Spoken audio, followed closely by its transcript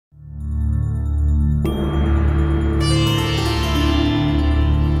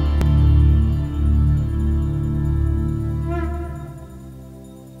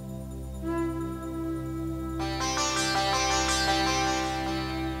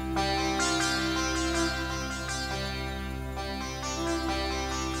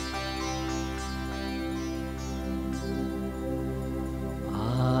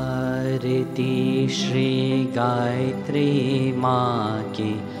श्री गायत्री माँ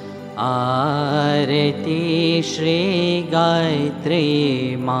की, आरती श्री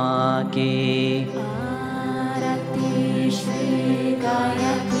गायत्री माँ की, आरती श्री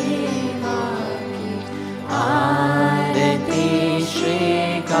गायत्री माँ की, आरती श्री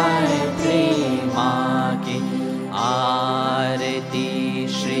गायत्री माँ की, आरती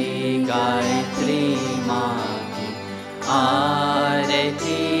श्री गायत्री माँ की,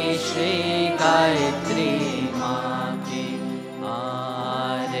 आरती श्री गायत्री माँ की,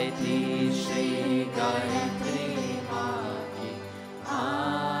 आरती श्री गायत्री माँ की,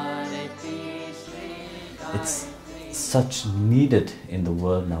 आरती Shri Gayatri. It's such needed in the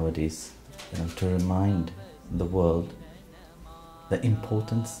world nowadays, to remind the world the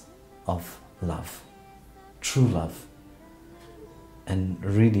importance of love, true love. And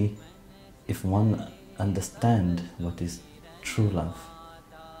really, if one understand what is true love,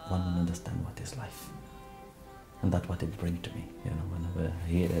 one will understand what is life. And that's what it brings to me,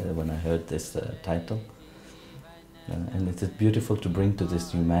 when I heard this title. And it is beautiful to bring to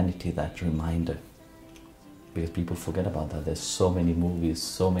this humanity that reminder. Because people forget about that. There's so many movies,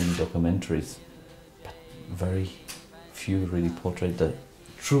 so many documentaries, but very few really portray the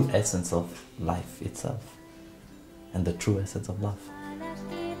true essence of life itself and the true essence of love.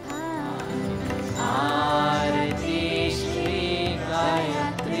 आरती श्री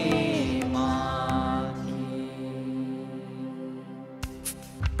गायत्री माँ की।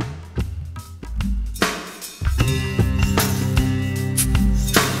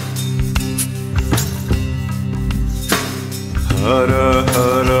 हर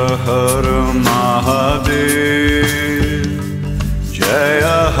हर हर महादेव, जय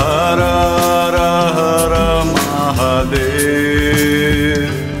हर हर हर महादेव।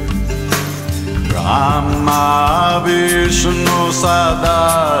 ब्रह्मा विष्णु सदा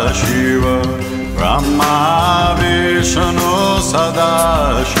शिव, ब्रह्मा विष्णु सदा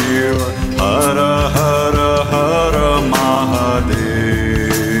शिव, हर हर हर महादेव,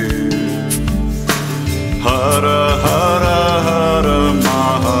 हर हर हर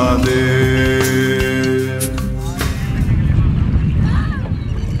Mahadev.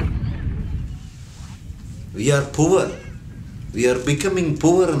 We are poor. We are becoming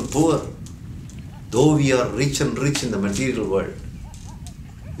poor and poor. Though we are rich and rich in the material world,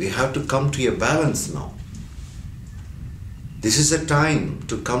 we have to come to a balance now. This is a time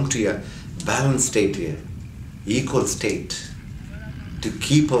to come to a balanced state here, equal state, to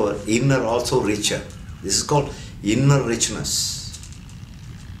keep our inner also richer. This is called inner richness.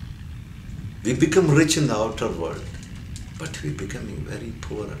 We become rich in the outer world, but we're becoming very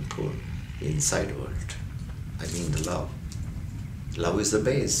poor and poor inside world. I mean the love. Love is the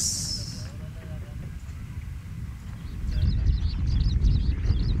base.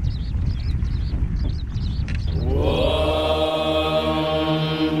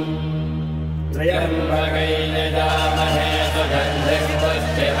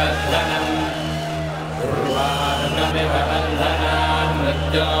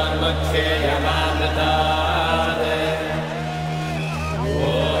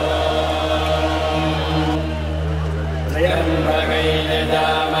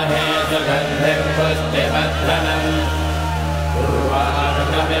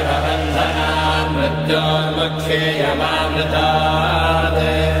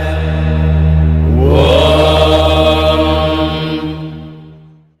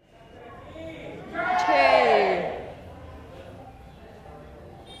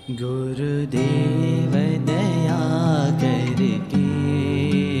 गुरुदेव दया करके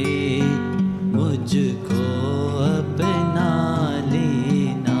मुझको अपना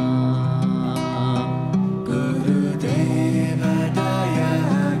लेना, गुरुदेव दया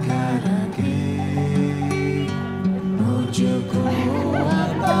करके मुझको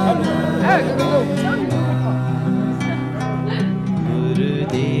अपना लेना,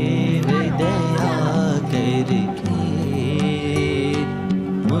 गुरुदेव दया करके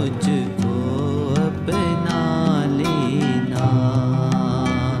मुझको अपना लेना,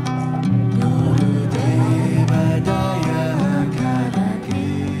 गुरुदेव दया करके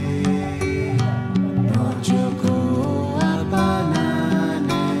मुझको अपना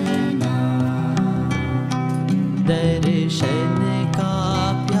लेना। दर्शन का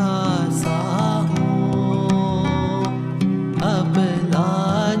प्यासा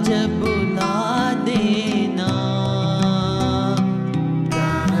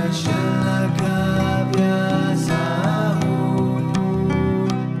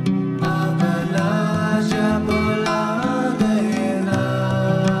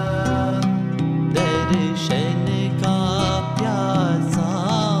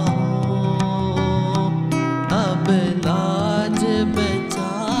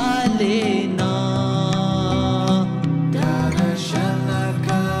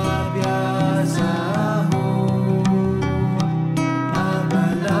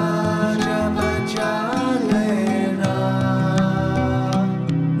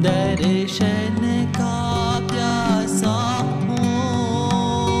दर्शन का प्यासा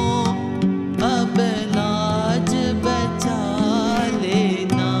हूँ, अब लाज बचा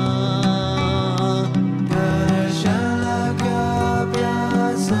लेना। दर्शन का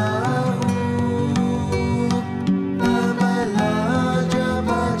प्यासा हूँ, अब लाज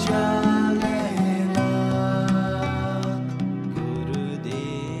बचा लेना।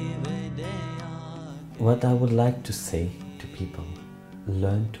 गुरुदेव दया। What I would like to say to people,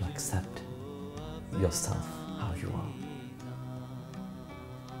 learn to accept yourself how you are.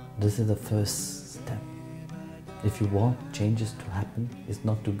 This is the first step. If you want changes to happen, it's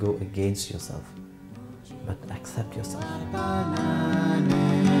not to go against yourself, but accept yourself.